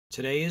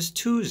Today is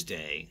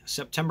Tuesday,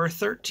 September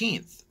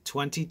 13th,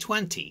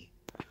 2020,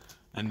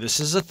 and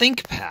this is a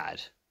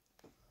Thinkpad,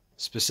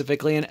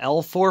 specifically an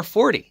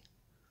L440.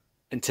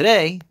 And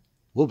today,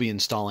 we'll be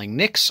installing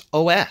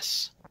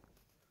nixos.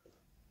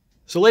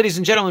 So ladies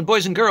and gentlemen,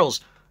 boys and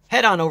girls,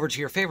 head on over to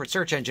your favorite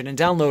search engine and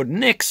download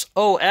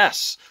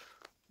nixos.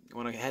 You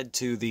want to head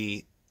to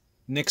the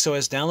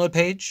nixos download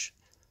page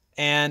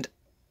and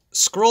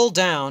scroll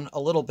down a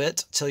little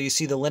bit till you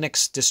see the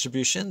Linux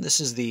distribution. This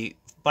is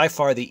by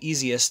far the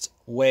easiest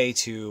way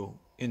to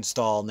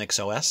install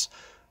nixos.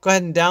 Go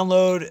ahead and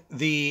download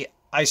the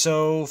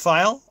ISO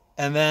file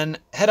and then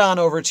head on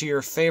over to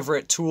your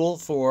favorite tool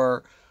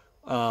for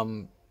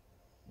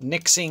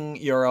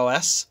nixing your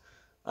OS.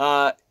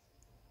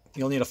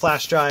 You'll need a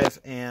flash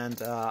drive,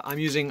 and I'm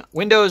using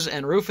Windows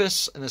and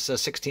Rufus, and this is a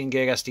 16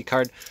 gig SD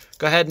card.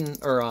 Go ahead and,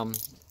 or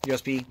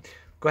USB.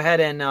 Go ahead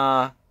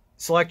and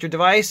select your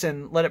device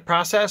and let it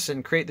process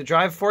and create the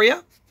drive for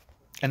you.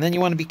 And then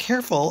you want to be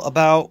careful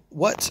about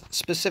what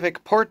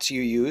specific ports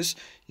you use.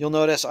 You'll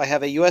notice I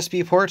have a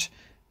USB port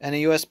and a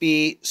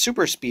USB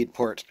super speed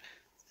port.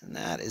 And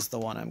that is the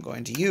one I'm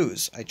going to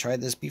use. I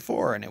tried this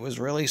before and it was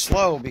really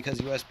slow because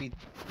USB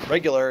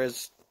regular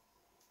is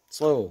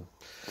slow.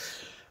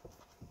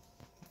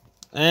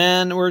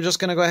 And we're just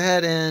going to go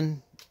ahead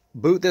and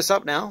boot this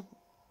up now.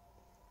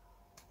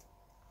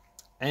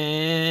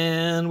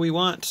 And we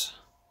want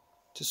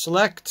to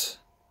select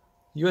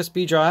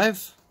USB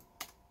drive.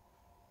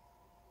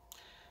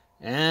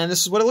 And this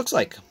is what it looks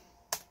like.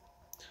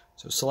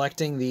 So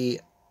selecting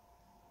the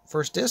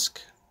first disk.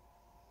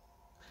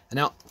 And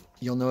now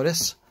you'll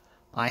notice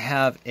I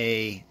have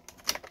a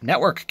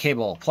network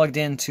cable plugged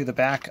into the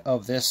back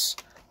of this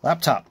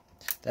laptop.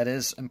 That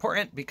is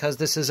important because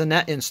this is a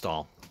net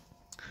install.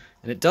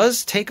 And it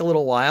does take a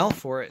little while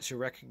for it to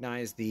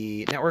recognize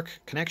the network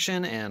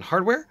connection and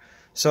hardware.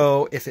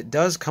 So if it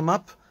does come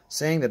up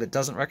saying that it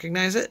doesn't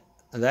recognize it,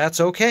 that's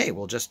okay.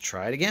 We'll just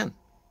try it again.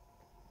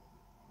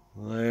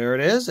 There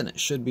it is, and it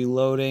should be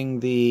loading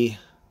the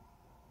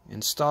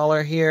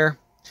installer here.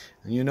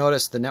 And you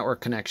notice the network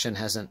connection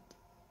hasn't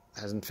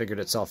figured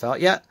itself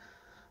out yet.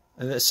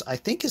 And this, I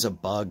think, is a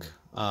bug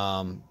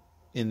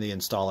in the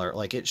installer.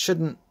 Like it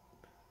shouldn't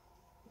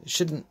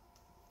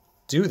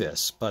do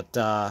this, but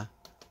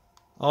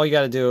all you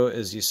got to do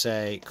is you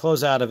say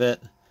close out of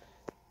it,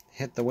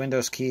 hit the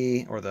Windows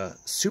key or the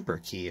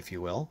super key, if you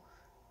will,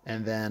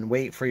 and then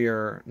wait for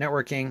your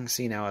networking.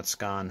 See, now it's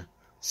gone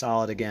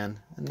solid again.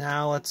 And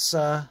now let's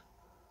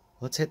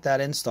hit that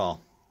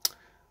install.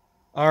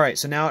 All right,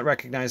 so now it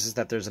recognizes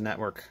that there's a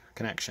network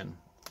connection.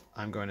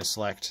 I'm going to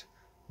select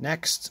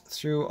next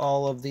through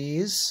all of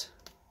these,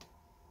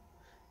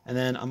 and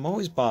then I'm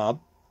always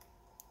Bob,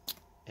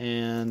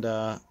 and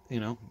you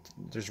know,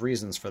 there's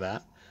reasons for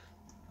that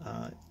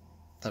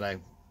that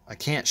I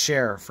can't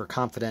share for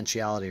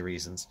confidentiality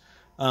reasons.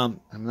 I'm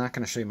not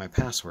going to show you my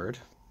password.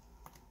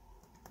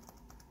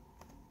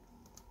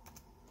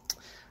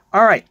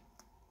 All right.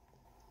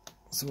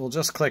 So we'll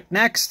just click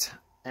next,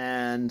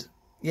 and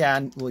yeah,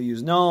 we'll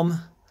use GNOME.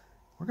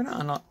 We're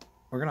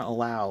gonna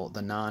allow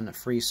the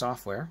non-free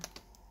software,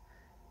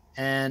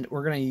 and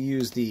we're gonna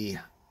use the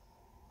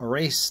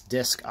erase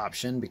disk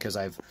option because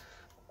I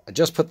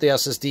just put the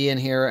SSD in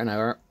here, and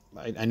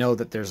I know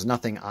that there's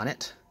nothing on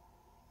it,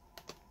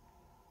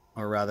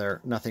 or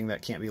rather, nothing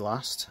that can't be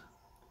lost.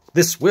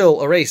 This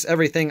will erase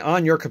everything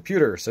on your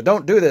computer, so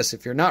don't do this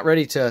if you're not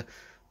ready to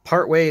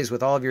part ways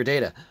with all of your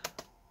data.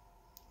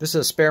 This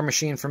is a spare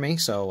machine for me,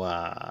 so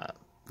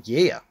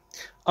yeah.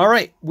 All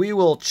right, we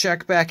will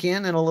check back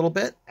in a little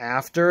bit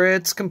after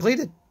it's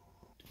completed.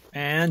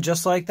 And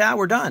just like that,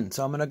 we're done.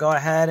 So I'm going to go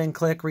ahead and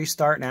click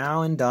restart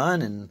now and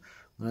done. And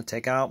I'm going to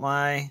take out I'm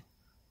going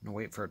to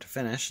wait for it to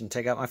finish and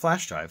take out my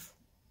flash drive.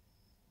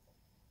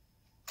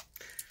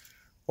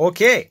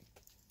 Okay.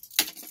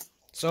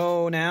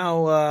 So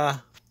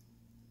now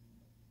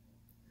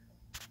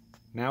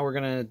we're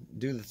going to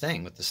do the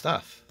thing with the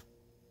stuff.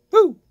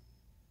 Woo!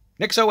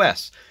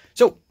 nixos.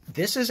 So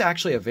this is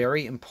actually a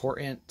very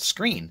important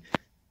screen.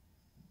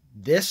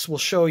 This will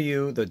show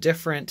you the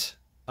different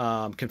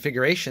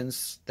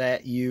configurations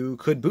that you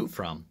could boot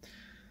from.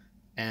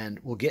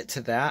 And we'll get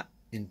to that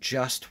in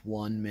just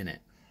 1 minute.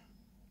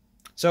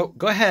 So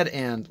go ahead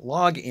and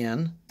log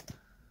in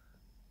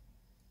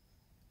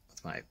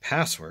with my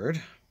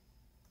password.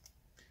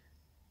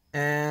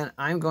 And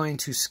I'm going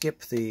to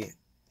skip the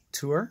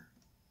tour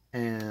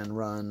and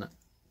run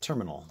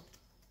terminal.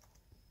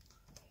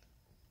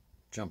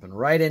 Jumping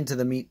right into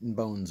the meat and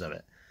bones of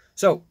it.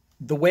 So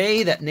the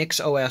way that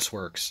nixos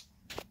works,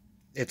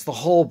 it's the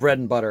whole bread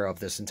and butter of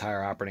this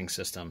entire operating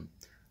system.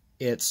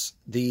 It's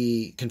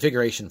the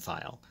configuration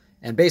file.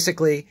 And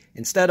basically,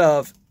 instead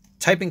of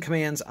typing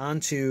commands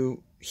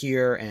onto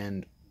here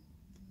and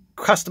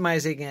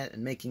customizing it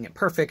and making it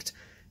perfect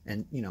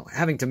and, you know,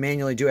 having to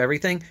manually do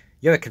everything,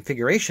 you have a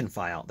configuration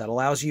file that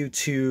allows you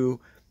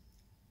to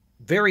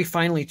very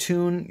finely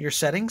tune your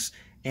settings.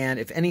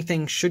 And if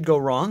anything should go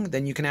wrong,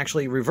 then you can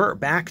actually revert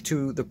back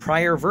to the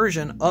prior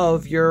version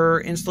of your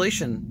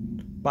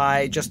installation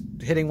by just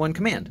hitting one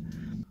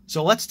command.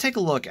 So let's take a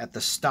look at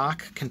the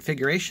stock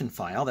configuration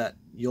file that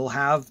you'll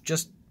have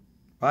just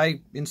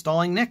by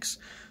installing Nix.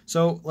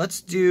 So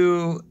let's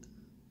do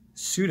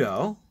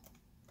sudo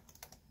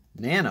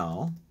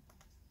nano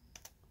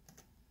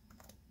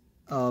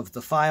of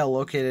the file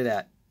located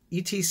at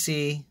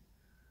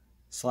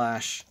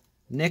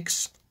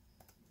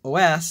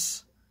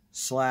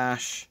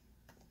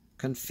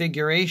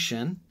etc/nixos/configuration.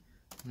 I'm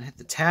going to hit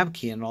the tab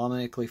key and it'll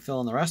automatically fill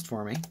in the rest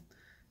for me.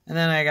 And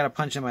then I got to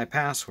punch in my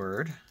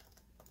password.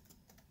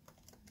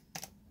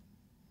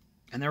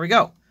 And there we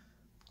go.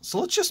 So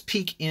let's just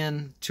peek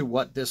into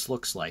what this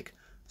looks like.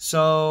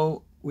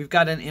 So we've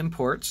got an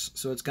imports.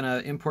 So it's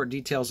going to import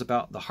details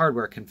about the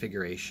hardware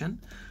configuration.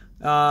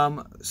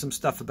 Some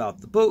stuff about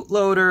the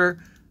bootloader.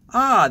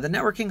 The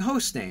networking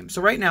host name.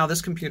 So right now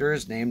this computer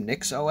is named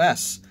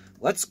NixOS.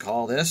 Let's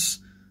call this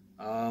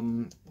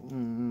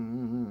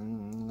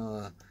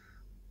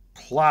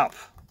plop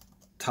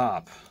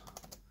top,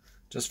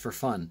 just for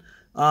fun.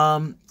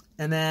 And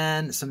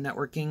then some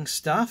networking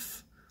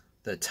stuff.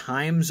 The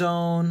time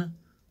zone,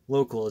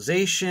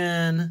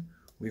 localization.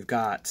 We've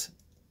got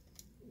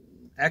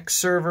X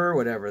server,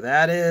 whatever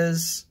that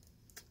is.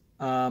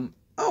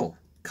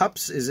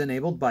 Cups is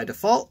enabled by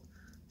default.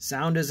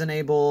 Sound is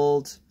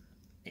enabled.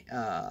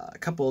 A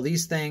couple of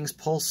these things,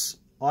 pulse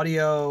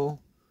audio.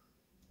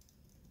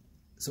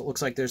 So it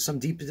looks like there's some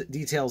deep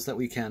details that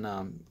we can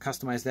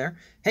customize there.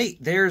 Hey,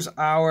 there's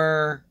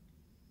our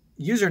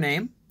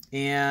username,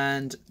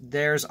 and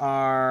there's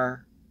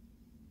our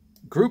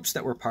groups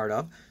that we're part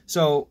of.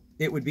 So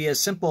it would be as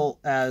simple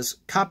as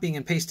copying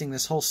and pasting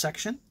this whole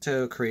section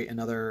to create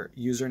another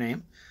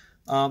username.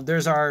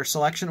 There's our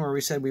selection where we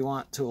said we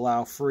want to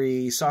allow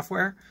free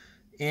software.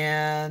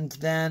 And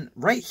then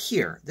right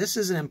here, this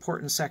is an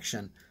important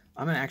section.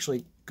 I'm going to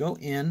actually go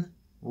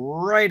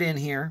right in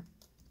here,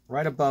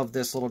 right above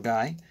this little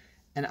guy.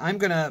 And I'm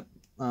going to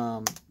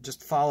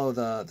just follow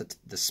the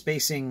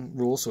spacing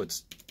rule. So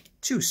it's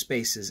 2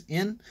 spaces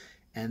in.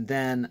 And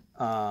then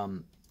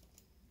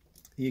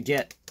you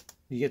get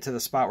to the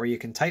spot where you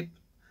can type,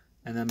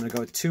 and then I'm going to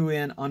go 2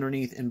 in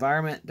underneath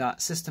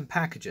environment.system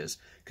packages,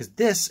 because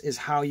this is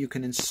how you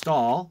can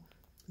install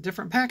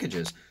different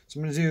packages. So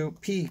I'm going to do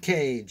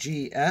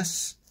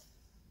pkgs.vs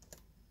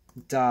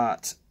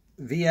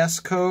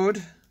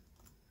code.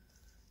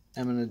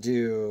 I'm going to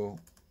do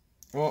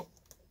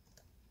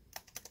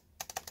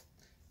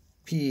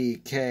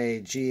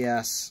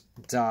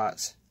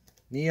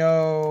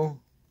pkgs.neo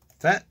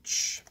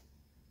fetch.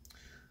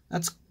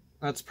 That's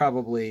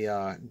probably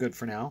good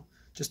for now,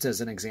 just as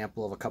an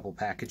example of a couple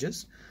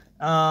packages.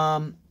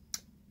 And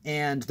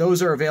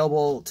those are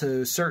available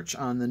to search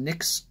on the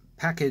Nix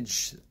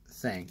package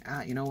thing.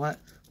 You know what?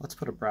 Let's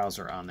put a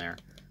browser on there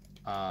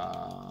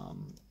of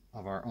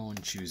our own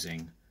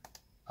choosing.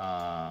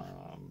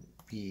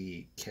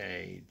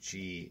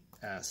 pkgs.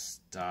 I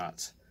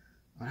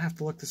have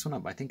to look this one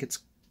up. I think it's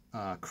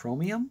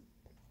Chromium.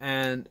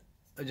 And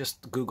I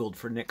just Googled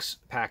for Nix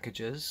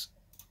packages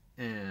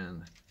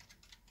and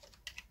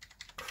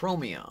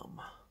Chromium.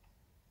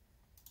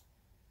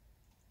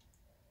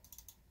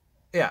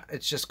 Yeah,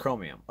 it's just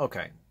Chromium.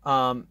 Okay.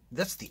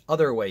 That's the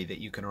other way that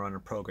you can run a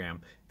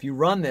program. If you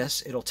run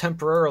this, it'll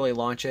temporarily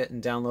launch it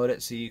and download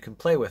it so you can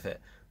play with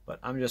it. But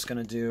I'm just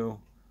going to do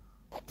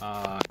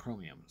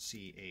Chromium.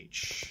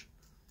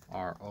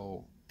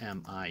 CHROMIUM.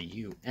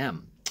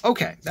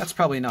 Okay, that's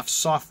probably enough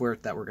software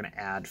that we're going to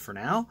add for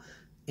now.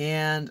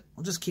 And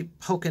we'll just keep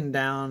poking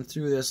down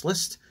through this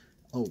list.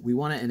 Oh, we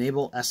want to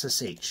enable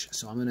SSH.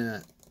 So I'm going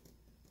to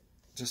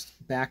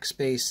just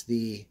backspace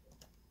the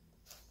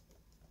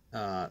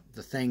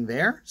thing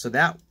there. So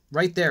that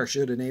right there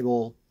should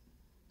enable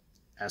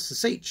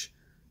SSH.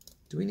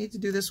 Do we need to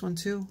do this one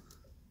too?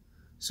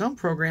 Some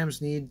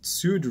programs need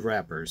sudo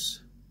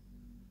wrappers.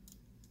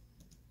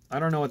 I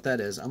don't know what that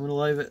is. I'm going to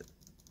leave it.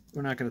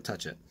 We're not going to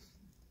touch it.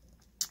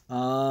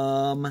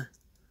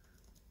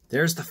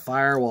 There's the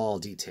firewall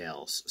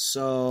details.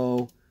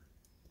 So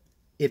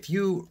if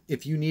you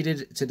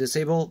needed to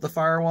disable the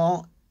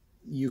firewall,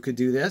 you could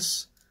do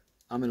this.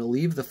 I'm going to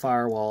leave the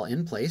firewall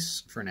in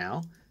place for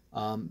now.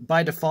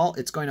 By default,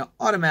 it's going to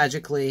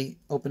automatically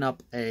open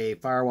up a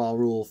firewall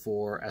rule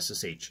for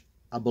SSH,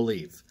 I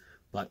believe.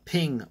 But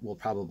ping will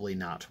probably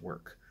not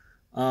work.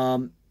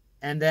 And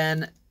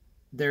then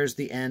there's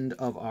the end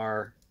of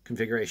our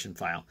configuration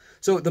file.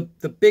 So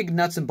the big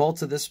nuts and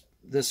bolts of this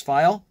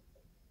file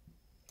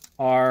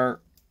are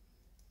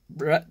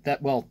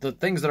the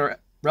things that are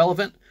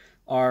relevant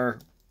are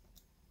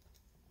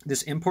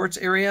this imports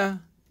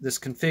area, this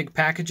config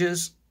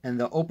packages, and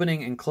the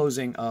opening and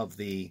closing of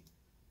the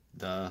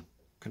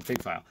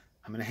config file.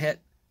 I'm going to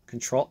hit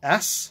Control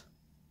X.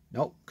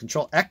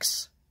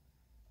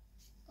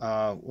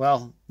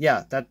 Well,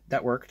 yeah,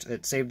 that worked.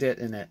 It saved it,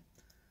 and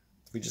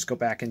we just go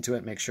back into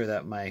it, make sure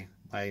that my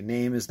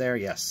name is there.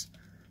 Yes.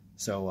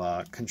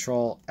 So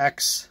Control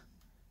X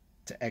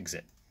to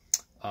exit.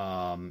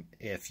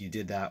 If you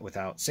did that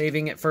without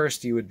saving it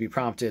first, you would be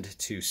prompted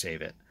to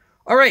save it.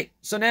 All right,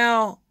 so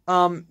now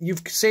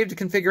you've saved a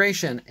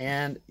configuration,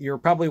 and you're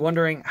probably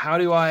wondering, how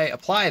do I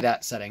apply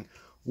that setting?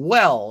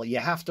 Well, you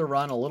have to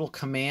run a little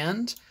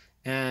command,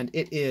 and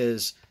it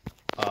is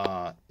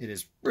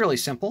really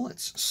simple.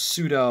 It's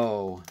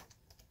sudo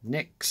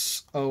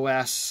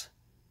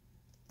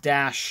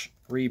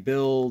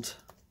nixos-rebuild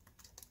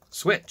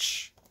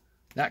switch.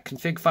 That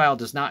config file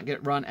does not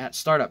get run at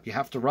startup. You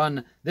have to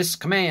run this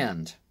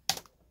command.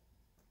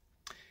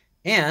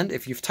 And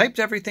if you've typed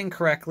everything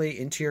correctly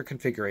into your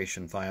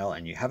configuration file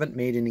and you haven't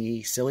made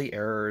any silly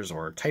errors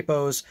or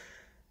typos,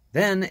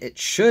 then it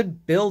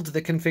should build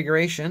the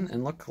configuration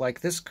and look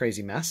like this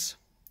crazy mess.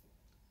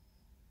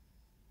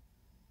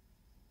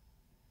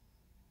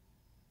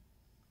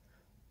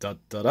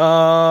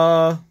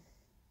 Da-da-da!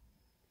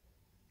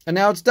 And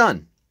now it's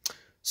done.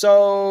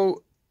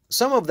 So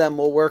some of them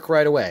will work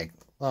right away.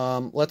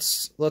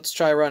 Let's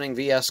try running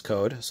VS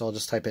Code. So I'll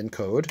just type in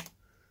code.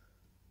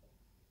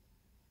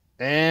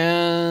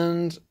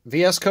 And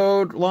VS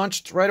Code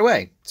launched right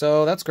away.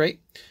 So that's great.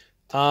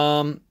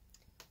 And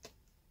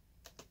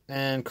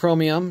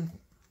Chromium.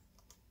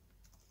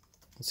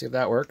 Let's see if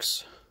that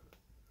works.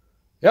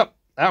 Yep,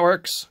 that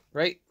works.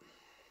 Great.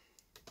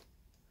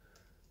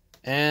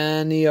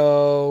 And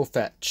Neo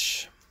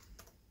fetch.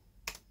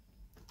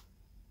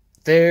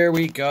 There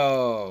we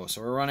go.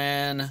 So we're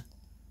running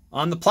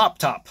on the plop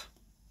top.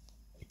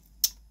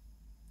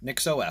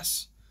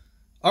 NixOS.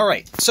 All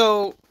right,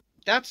 so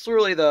that's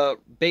really the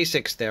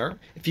basics there.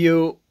 If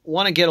you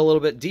want to get a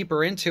little bit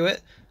deeper into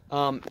it,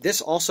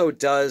 this also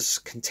does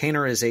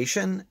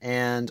containerization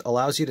and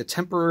allows you to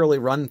temporarily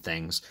run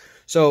things.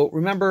 So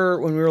remember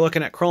when we were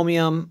looking at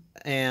Chromium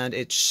and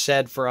it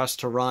said for us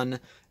to run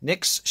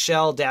nix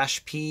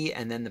shell-p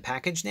and then the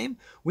package name?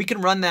 We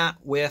can run that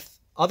with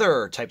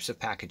other types of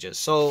packages.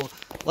 So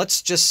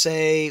let's just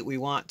say we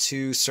want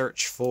to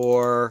search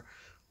for,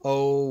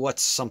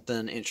 what's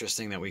something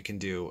interesting that we can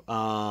do?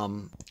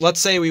 Let's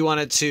say we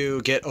wanted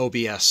to get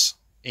OBS.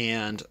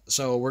 And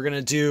so we're going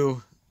to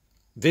do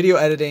video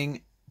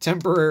editing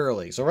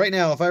temporarily. So right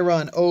now, if I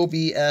run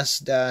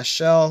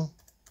obs-shell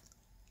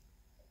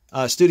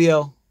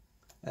studio,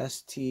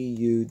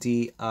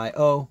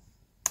 studio,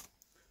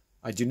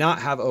 I do not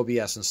have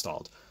OBS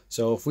installed.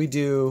 So if we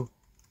do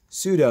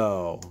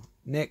sudo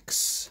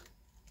nix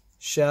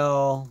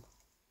shell-p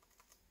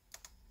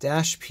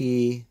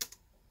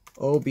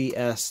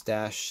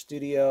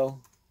obs-studio,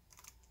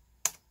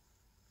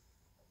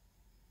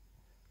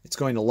 it's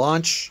going to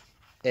launch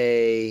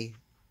a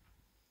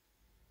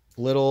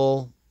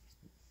little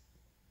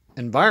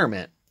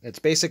environment. It's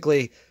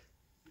basically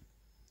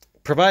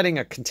providing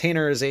a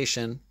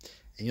containerization,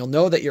 and you'll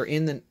know that you're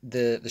in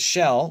the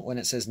shell when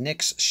it says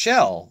nix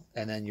shell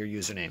and then your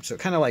username. So it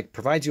kind of like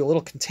provides you a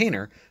little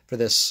container for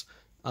this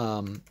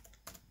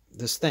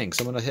this thing.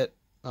 So I'm going to hit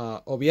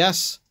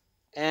OBS,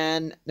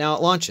 and now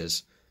it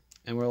launches,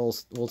 and we'll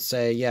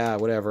say, yeah,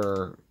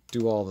 whatever,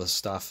 do all this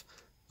stuff.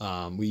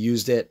 We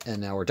used it,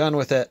 and now we're done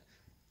with it.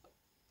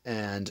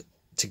 And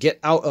to get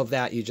out of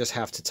that, you just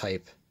have to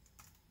type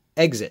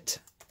exit.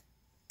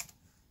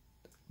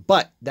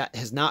 But that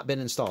has not been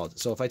installed.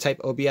 So if I type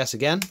OBS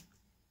again,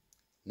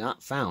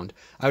 not found,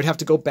 I would have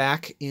to go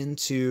back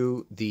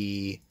into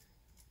the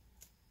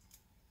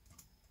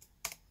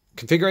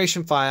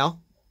configuration file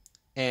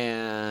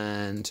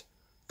and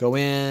go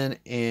in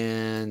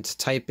and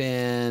type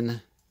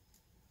in,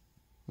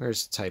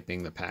 where's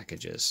typing the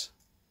packages?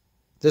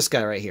 This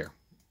guy right here.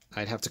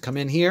 I'd have to come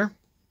in here,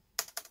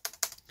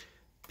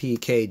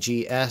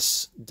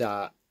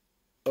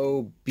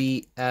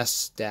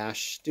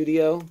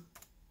 pkgs.obs-studio,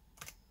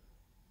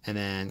 and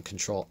then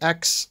Control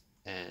X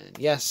and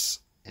yes,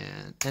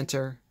 and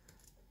enter.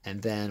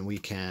 And then we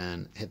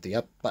can hit the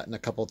up button a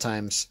couple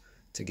times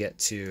to get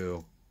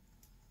to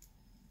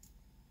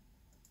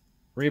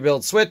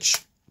rebuild switch,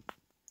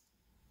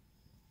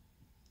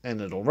 and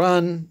it'll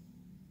run.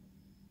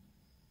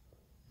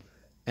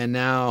 And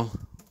now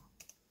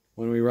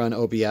when we run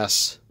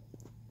OBS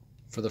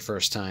for the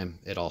first time,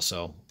 it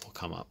also will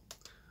come up.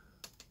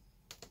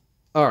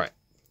 All right,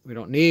 we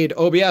don't need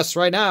OBS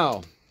right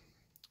now,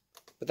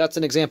 but that's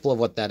an example of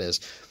what that is.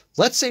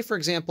 Let's say, for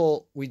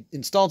example, we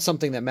installed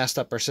something that messed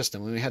up our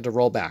system and we had to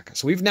roll back.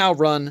 So we've now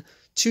run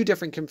two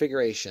different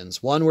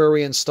configurations. One where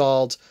we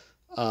installed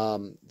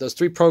those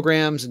three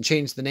programs and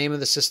changed the name of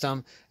the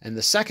system, and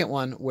the second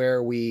one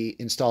where we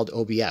installed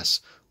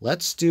OBS.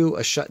 Let's do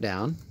a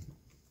shutdown.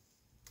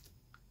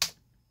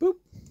 Boop.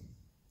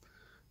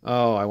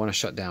 Oh, I want to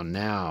shut down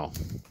now.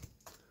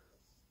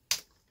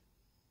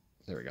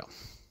 There we go.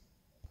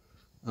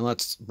 And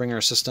let's bring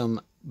our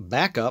system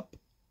back up.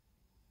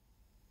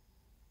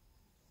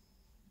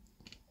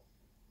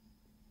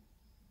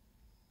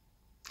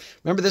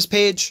 Remember this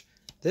page?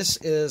 This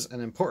is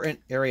an important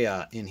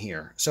area in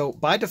here. So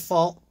by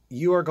default,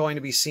 you are going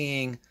to be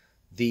seeing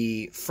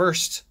the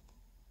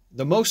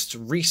most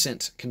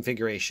recent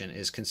configuration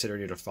is considered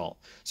your default.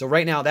 So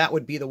right now that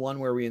would be the one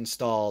where we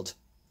installed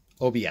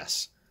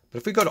OBS. But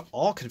if we go to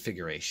all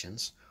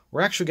configurations,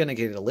 we're actually going to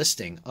get a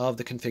listing of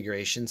the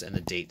configurations and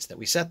the dates that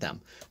we set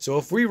them. So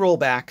if we roll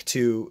back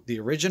to the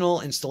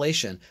original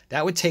installation,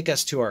 that would take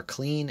us to our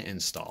clean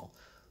install,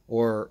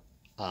 or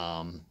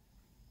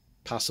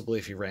possibly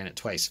if you ran it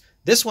twice.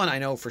 This one I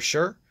know for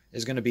sure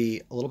is going to be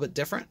a little bit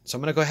different. So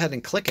I'm going to go ahead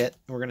and click it,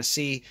 and we're going to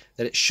see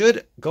that it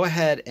should go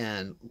ahead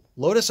and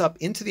load us up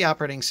into the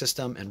operating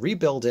system and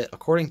rebuild it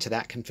according to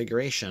that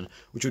configuration,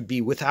 which would be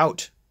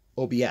without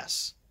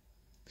OBS.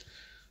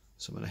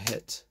 So I'm going to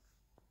hit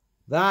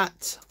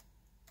that.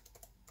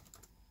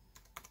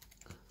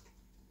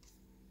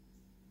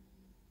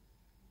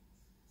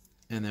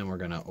 And then we're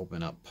going to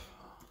open up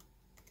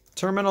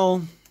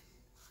terminal,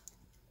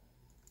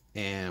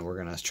 and we're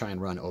going to try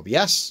and run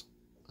OBS.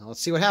 Now let's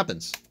see what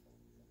happens.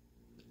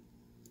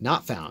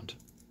 Not found.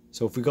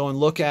 So if we go and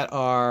look at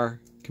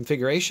our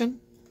configuration,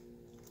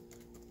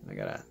 I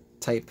got to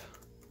type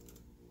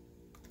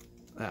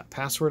that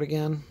password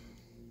again.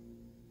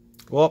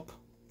 Whoop.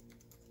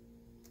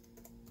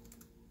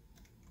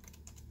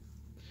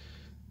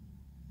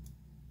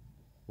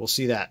 We'll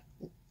see that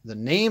the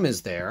name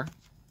is there.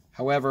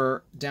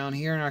 However, down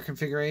here in our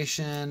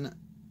configuration,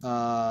 oh,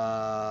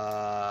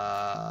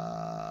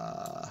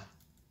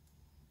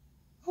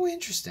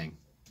 interesting.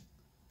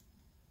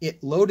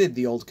 It loaded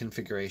the old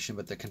configuration,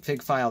 but the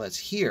config file that's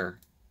here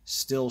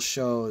still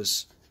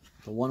shows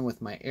the one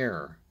with my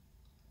error,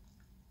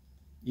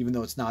 even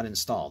though it's not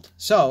installed.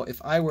 So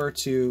if I were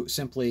to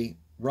simply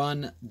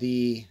run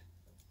the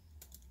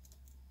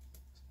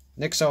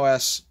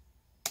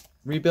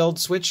nixos-rebuild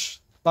switch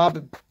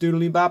bob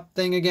doodly bop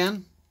thing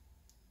again,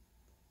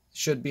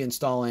 should be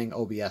installing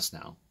OBS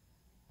now.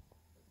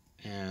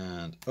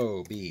 And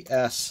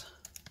OBS,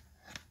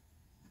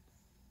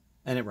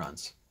 and it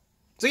runs.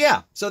 So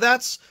yeah, so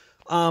that's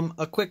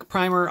a quick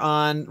primer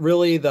on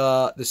really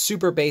the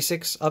super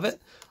basics of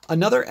it.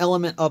 Another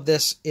element of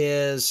this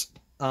is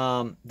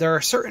there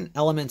are certain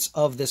elements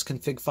of this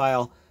config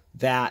file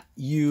that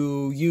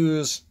you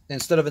use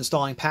instead of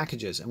installing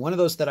packages. And one of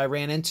those that I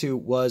ran into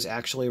was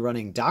actually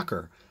running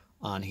Docker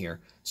on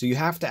here. So you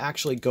have to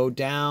actually go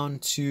down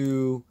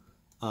to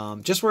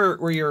just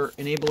where you're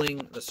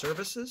enabling the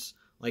services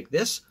like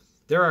this.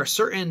 There are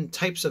certain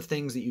types of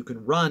things that you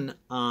can run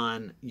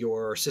on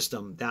your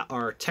system that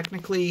are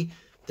technically,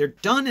 they're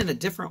done in a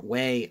different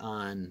way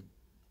on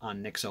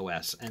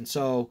NixOS. And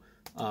so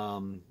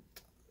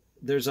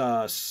there's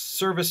a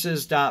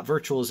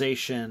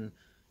services.virtualization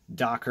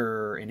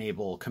Docker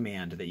enable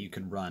command that you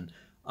can run.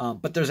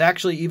 But there's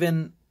actually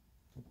even,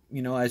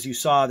 you know, as you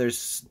saw,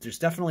 there's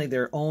definitely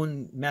their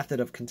own method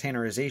of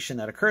containerization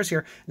that occurs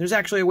here. There's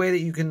actually a way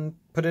that you can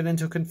put it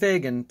into a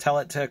config and tell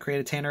it to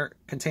create a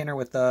container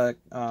with the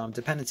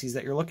dependencies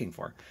that you're looking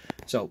for.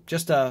 So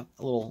just a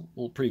little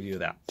preview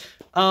of that.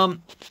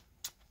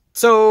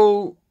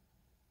 So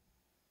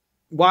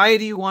why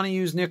do you want to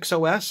use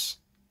NixOS?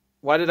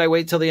 Why did I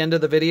wait till the end of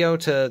the video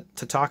to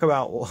talk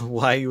about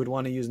why you would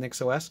want to use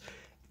NixOS?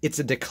 It's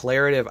a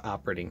declarative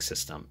operating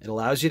system. It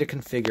allows you to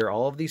configure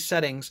all of these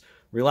settings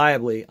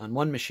reliably on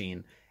one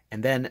machine.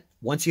 And then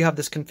once you have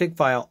this config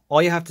file, all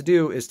you have to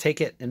do is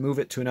take it and move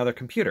it to another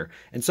computer.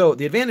 And so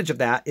the advantage of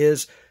that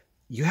is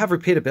you have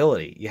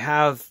repeatability. You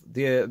have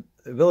the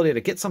ability to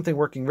get something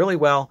working really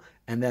well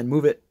and then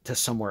move it to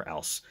somewhere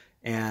else.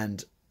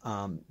 And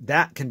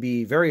that can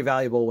be very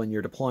valuable when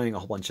you're deploying a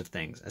whole bunch of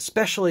things,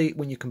 especially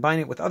when you combine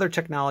it with other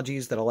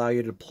technologies that allow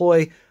you to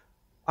deploy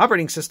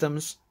operating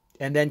systems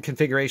and then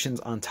configurations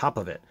on top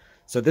of it.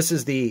 So this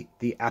is the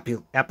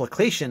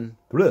application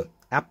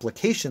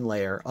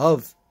layer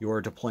of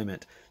your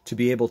deployment to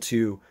be able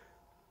to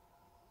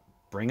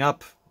bring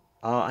up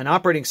an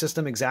operating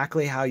system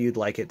exactly how you'd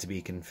like it to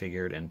be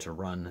configured and to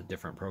run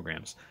different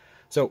programs.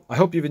 So I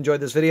hope you've enjoyed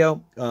this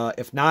video.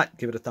 If not,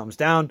 give it a thumbs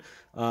down.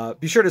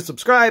 Be sure to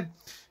subscribe,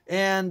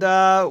 and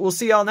we'll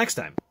see y'all next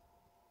time.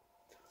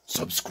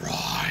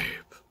 Subscribe.